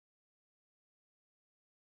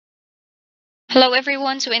Hello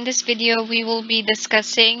everyone, so in this video we will be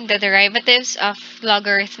discussing the derivatives of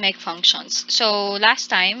logarithmic functions. So last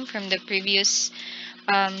time from the previous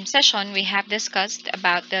session we have discussed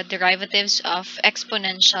about the derivatives of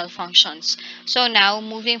exponential functions. So now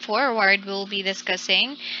moving forward we'll be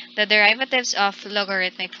discussing the derivatives of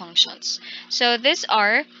logarithmic functions. So these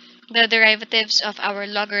are the derivatives of our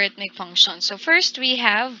logarithmic functions. So first we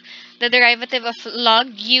have the derivative of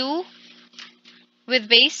log u with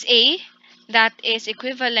base a, that is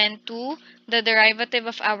equivalent to the derivative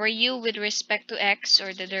of our u with respect to x,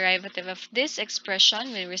 or the derivative of this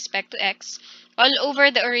expression with respect to x, all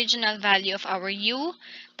over the original value of our u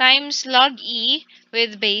times log e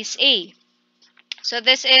with base a. So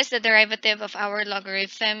this is the derivative of our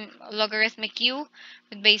logarithmic u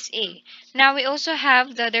with base a. Now we also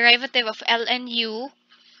have the derivative of ln u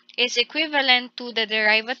is equivalent to the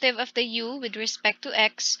derivative of the u with respect to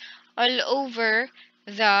x all over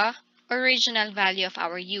the original value of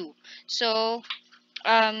our u. So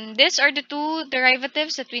these are the two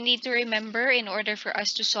derivatives that we need to remember in order for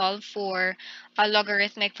us to solve for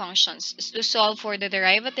logarithmic functions, to solve for the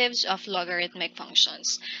derivatives of logarithmic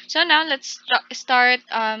functions. So now let's start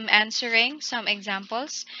answering some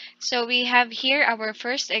examples. So we have here our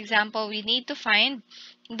first example. We need to find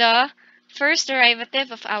the first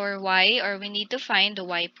derivative of our y, or we need to find the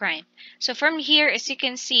y prime. So from here, as you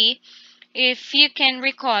can see, if you can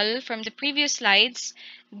recall from the previous slides,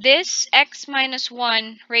 this x minus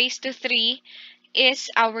 1 raised to 3 is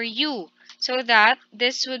our u. So that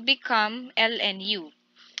this would become ln u.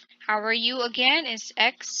 Our u again is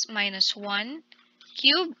x minus 1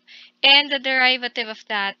 cube. And the derivative of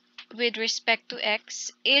that with respect to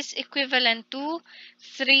x is equivalent to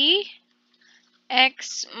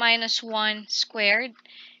 3x minus 1 squared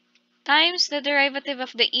times the derivative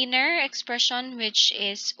of the inner expression, which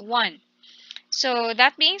is 1. So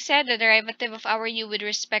that being said, the derivative of our u with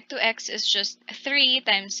respect to x is just 3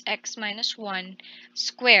 times x minus 1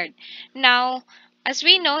 squared. Now, as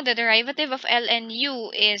we know, the derivative of ln u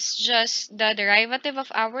is just the derivative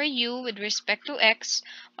of our u with respect to x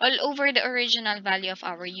all over the original value of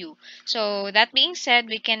our u. So that being said,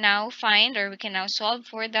 we can now find, or we can now solve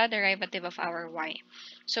for the derivative of our y.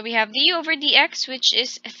 So we have du over dx, which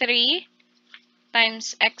is 3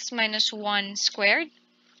 times x minus 1 squared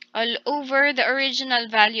all over the original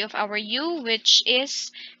value of our u, which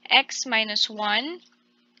is x minus 1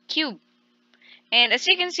 cube. And as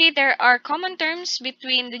you can see, there are common terms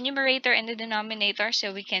between the numerator and the denominator,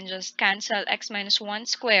 so we can just cancel x minus 1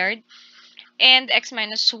 squared and x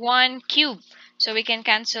minus 1 cube. So we can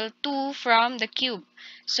cancel 2 from the cube.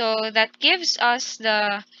 So that gives us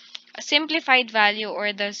the simplified value,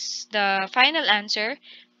 or the final answer,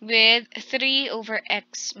 with 3 over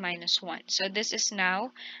x minus 1. So this is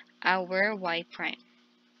now our y prime.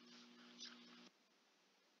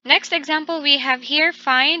 Next example we have here,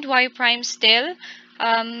 find y prime still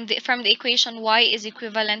from the equation y is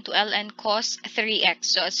equivalent to ln cos 3x.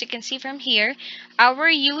 So as you can see from here, our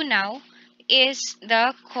u now is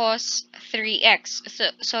the cos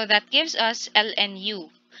 3x. So that gives us ln u.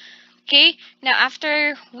 Okay, now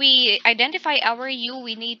after we identify our u,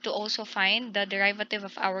 we need to also find the derivative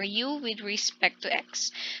of our u with respect to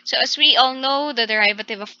x. So as we all know, the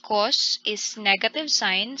derivative of cos is negative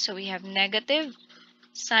sign. So we have negative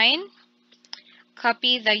sign,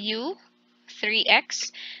 copy the u,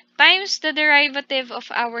 3x, times the derivative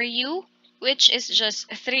of our u, which is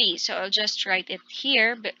just 3. So I'll just write it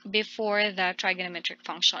here before the trigonometric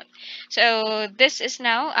function. So this is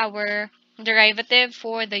now our derivative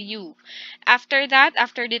for the u. After that,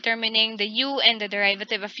 after determining the u and the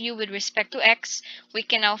derivative of u with respect to x, we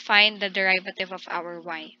can now find the derivative of our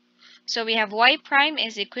y. So we have y prime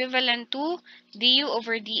is equivalent to du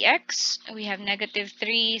over dx. We have negative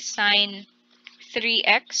 3 sine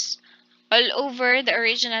 3x all over the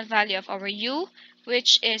original value of our u,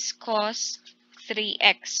 which is cos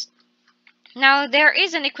 3x. Now, there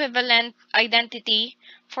is an equivalent identity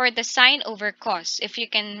for the sine over cos. If you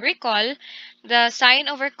can recall, the sine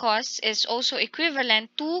over cos is also equivalent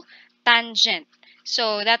to tangent.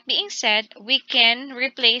 So, that being said, we can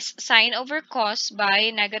replace sine over cos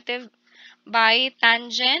by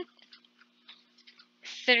tangent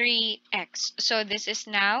 3x. So, this is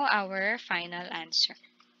now our final answer.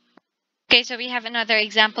 Okay, so we have another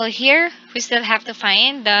example here. We still have to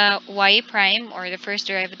find the y prime, or the first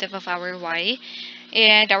derivative of our y.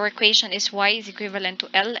 And our equation is y is equivalent to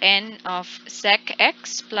ln of sec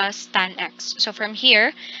x plus tan x. So from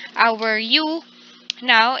here, our u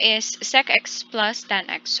now is sec x plus tan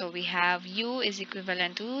x. So we have u is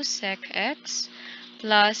equivalent to sec x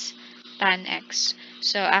plus tan x.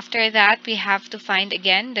 So after that, we have to find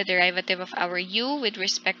again the derivative of our u with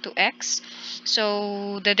respect to x.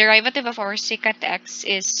 So the derivative of our secant x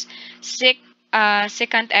is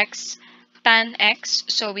secant x tan x.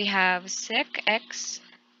 So we have sec x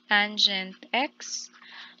tangent x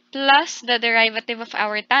plus the derivative of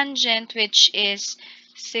our tangent, which is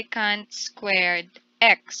secant squared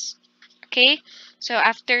x. Okay, so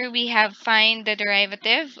after we have find the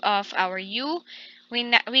derivative of our u,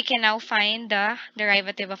 we can now find the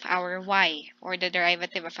derivative of our y, or the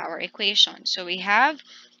derivative of our equation. So we have,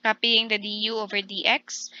 copying the du over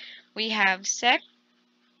dx, we have sec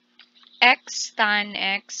x tan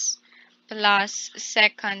x plus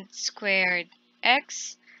secant squared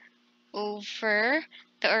x over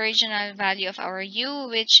the original value of our u,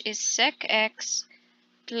 which is sec x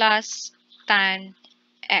plus tan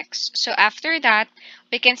x. So after that,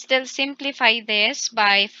 we can still simplify this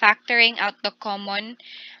by factoring out the common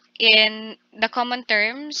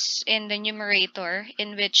terms in the numerator,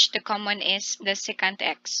 in which the common is the secant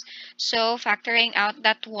x. So factoring out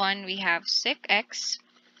that one, we have sec x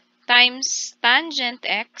times tangent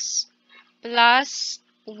x plus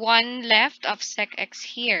 1 left of sec x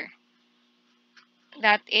here.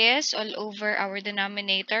 That is all over our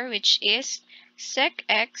denominator, which is sec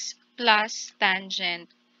x plus tangent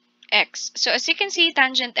x. So as you can see,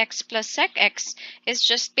 tangent x plus sec x is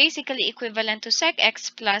just basically equivalent to sec x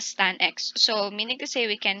plus tan x. So meaning to say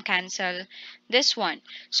we can cancel this one.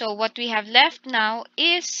 So what we have left now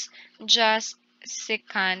is just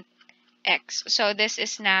secant x. So this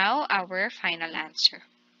is now our final answer.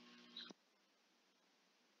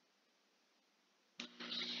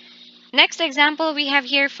 Next example, we have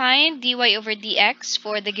here, find dy over dx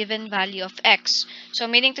for the given value of x. So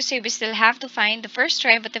meaning to say we still have to find the first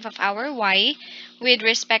derivative of our y with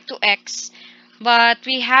respect to x. But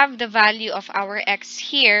we have the value of our x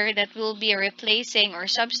here that we'll be replacing or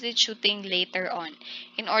substituting later on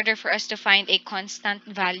in order for us to find a constant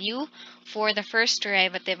value for the first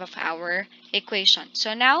derivative of our equation.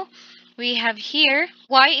 So now we have here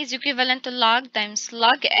y is equivalent to log times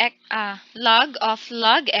log of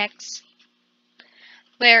log x,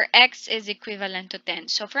 where x is equivalent to 10.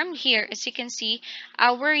 So from here, as you can see,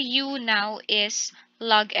 our u now is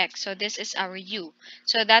log x. So this is our u.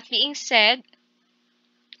 So that being said,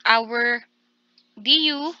 our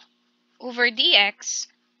du over dx,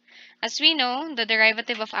 as we know, the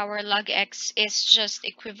derivative of our log x is just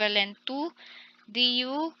equivalent to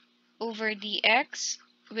du over dx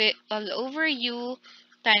with all over u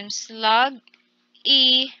times log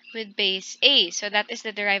e with base a. So that is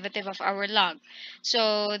the derivative of our log.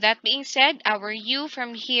 So that being said, our u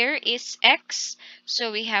from here is x.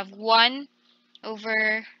 So we have 1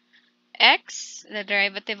 over x. The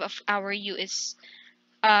derivative of our u is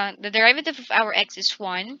the derivative of our x is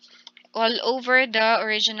 1 all over the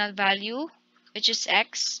original value, which is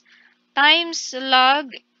x, times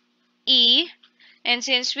log e. And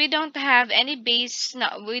since we don't have any base,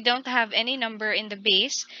 no, we don't have any number in the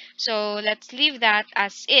base, so let's leave that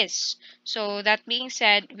as is. So that being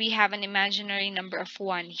said, we have an imaginary number of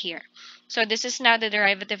 1 here. So this is now the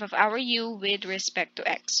derivative of our u with respect to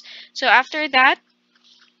x. So after that,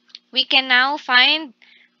 we can now find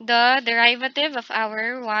the derivative of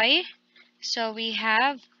our y. So we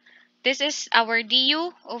have, this is our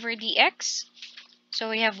du over dx.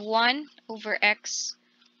 So we have 1 over x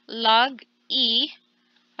log e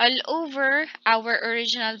all over our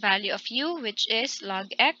original value of u, which is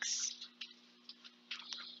log x.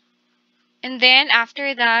 And then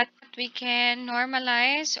after that, we can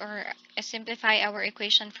normalize or simplify our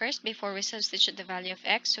equation first before we substitute the value of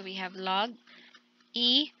x. So we have log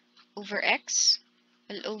e over x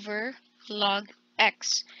all over log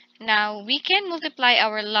x. Now we can multiply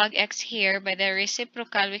our log x here by the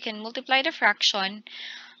reciprocal. We can multiply the fraction.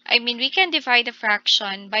 We can divide the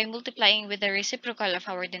fraction by multiplying with the reciprocal of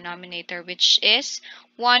our denominator, which is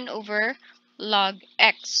 1 over log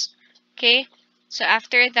x. Okay, so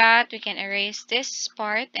after that, we can erase this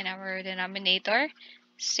part in our denominator.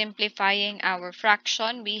 Simplifying our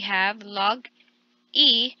fraction, we have log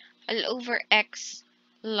e all over x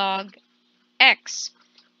log x.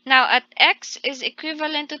 Now, at x is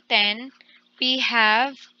equivalent to 10, we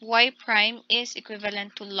have y prime is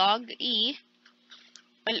equivalent to log e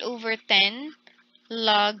all over 10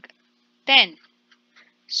 log 10.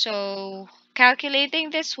 So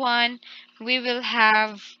calculating this one, we will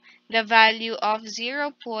have the value of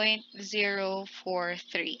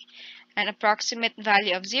 0.043, an approximate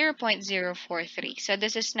value of 0.043. So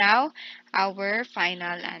this is now our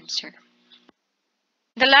final answer.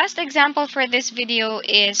 The last example for this video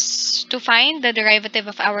is to find the derivative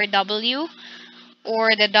of our w or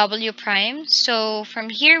the w prime. So from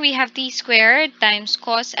here we have t squared times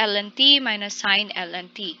cos ln t minus sine ln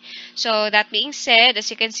t. So that being said,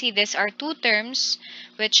 as you can see, these are two terms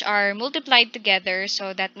which are multiplied together.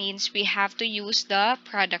 So that means we have to use the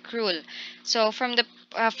product rule. So from the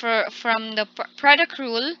product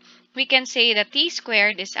rule, we can say that t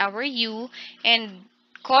squared is our u and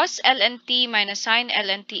cos ln t minus sine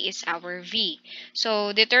ln t is our v.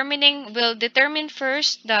 So we'll determine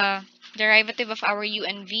first the derivative of our u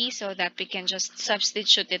and v so that we can just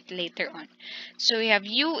substitute it later on. So we have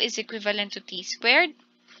u is equivalent to t squared.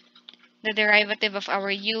 The derivative of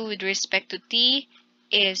our u with respect to t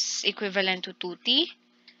is equivalent to 2t.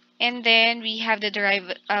 And then we have the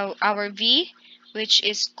our v, which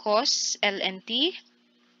is cos ln t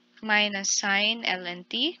minus sine ln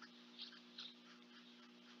t.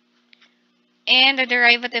 And the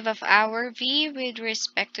derivative of our v with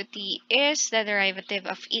respect to t is the derivative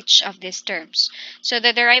of each of these terms. So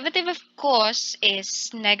the derivative of cos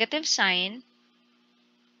is negative sine,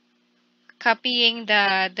 copying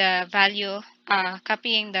the value,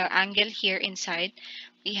 copying the angle here inside.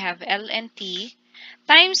 We have ln t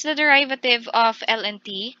times the derivative of ln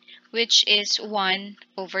t, which is 1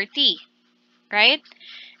 over t, right?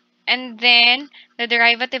 And then the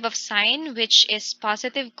derivative of sine, which is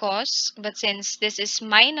positive cos, but since this is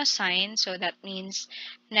minus sine, so that means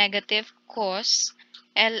negative cos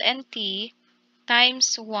ln t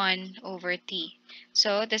times 1 over t.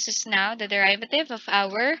 So this is now the derivative of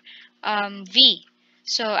our v.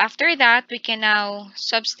 So after that, we can now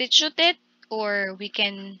substitute it, or we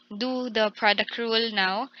can do the product rule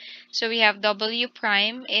now. So we have w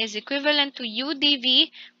prime is equivalent to u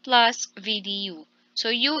dv plus v du. So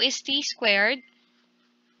u is t squared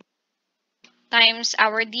times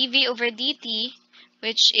our dv over dt,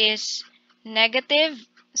 which is negative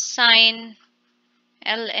sine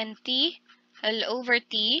ln t L over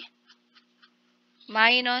t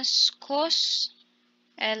minus cos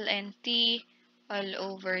ln t all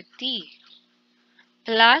over t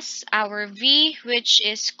plus our v, which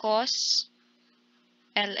is cos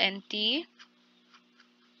ln t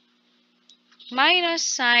minus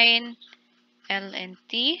sine ln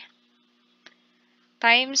t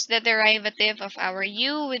times the derivative of our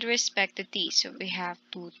u with respect to t. So we have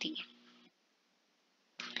 2t.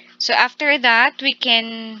 So after that, we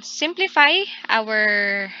can simplify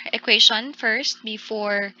our equation first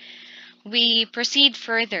before we proceed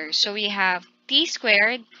further. So we have t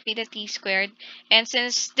squared, beta t squared, and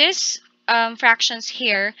since this fractions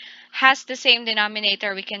here has the same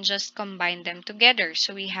denominator, we can just combine them together.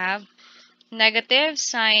 So we have negative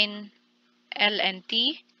sine ln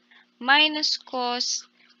t minus cos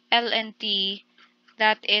ln t,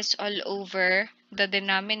 that is all over the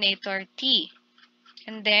denominator t.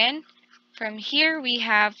 And then from here we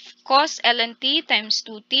have cos ln t times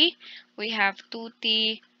 2t. We have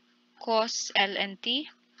 2t cos ln t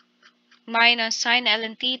minus sine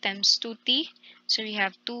ln t times 2t. So we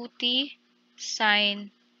have 2t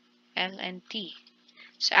sine ln t.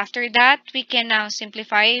 So after that, we can now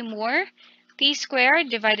simplify more. T squared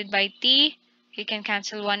divided by t. You can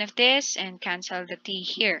cancel one of this and cancel the t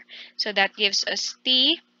here. So that gives us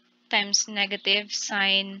t times negative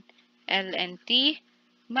sine ln t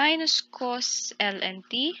minus cos ln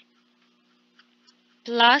t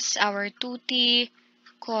plus our 2t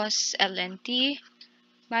cos ln t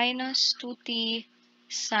minus 2t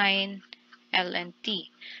sine ln t.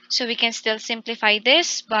 So we can still simplify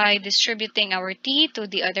this by distributing our t to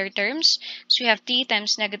the other terms. So we have t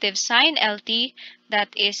times negative sine lt, that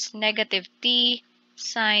is negative t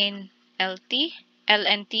sine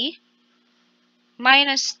ln t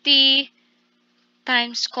minus t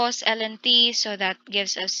times cos ln t, so that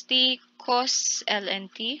gives us t cos ln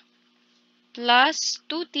t plus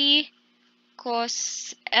 2t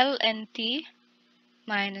cos ln t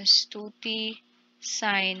minus 2t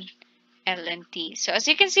sine ln t. So as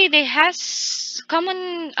you can see, they has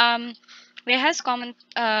common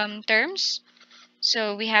terms.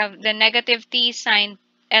 So we have the negative t sine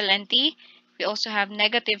ln t. We also have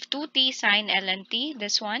negative 2t sine ln t,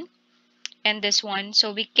 this one and this one.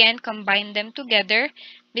 So we can combine them together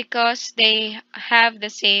because they have the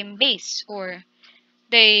same base, or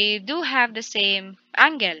they do have the same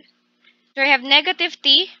angle. So we have negative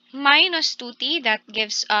t minus 2t, that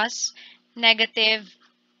gives us negative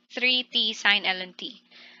 3t sine ln t.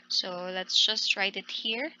 So let's just write it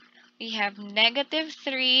here. We have negative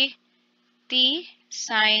 3t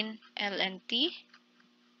sine ln t.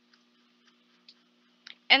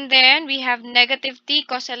 And then we have negative t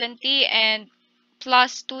cos ln t and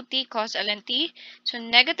plus 2t cos ln t. So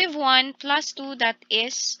negative 1 plus 2, that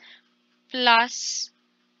is plus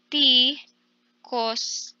t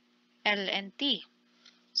cos ln(t).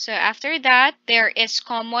 So after that, there is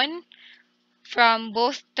common from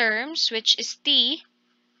both terms, which is t.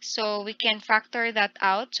 So we can factor that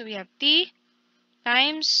out. So we have t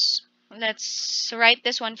times, let's write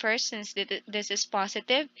this one first since this is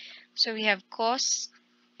positive. So we have cos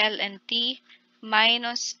ln(t)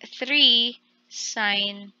 minus 3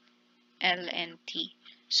 sine ln(t).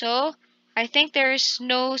 So I think there's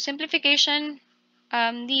no simplification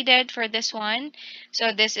needed for this one.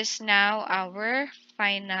 So this is now our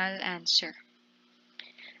final answer.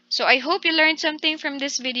 So I hope you learned something from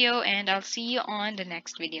this video, and I'll see you on the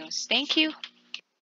next videos. Thank you.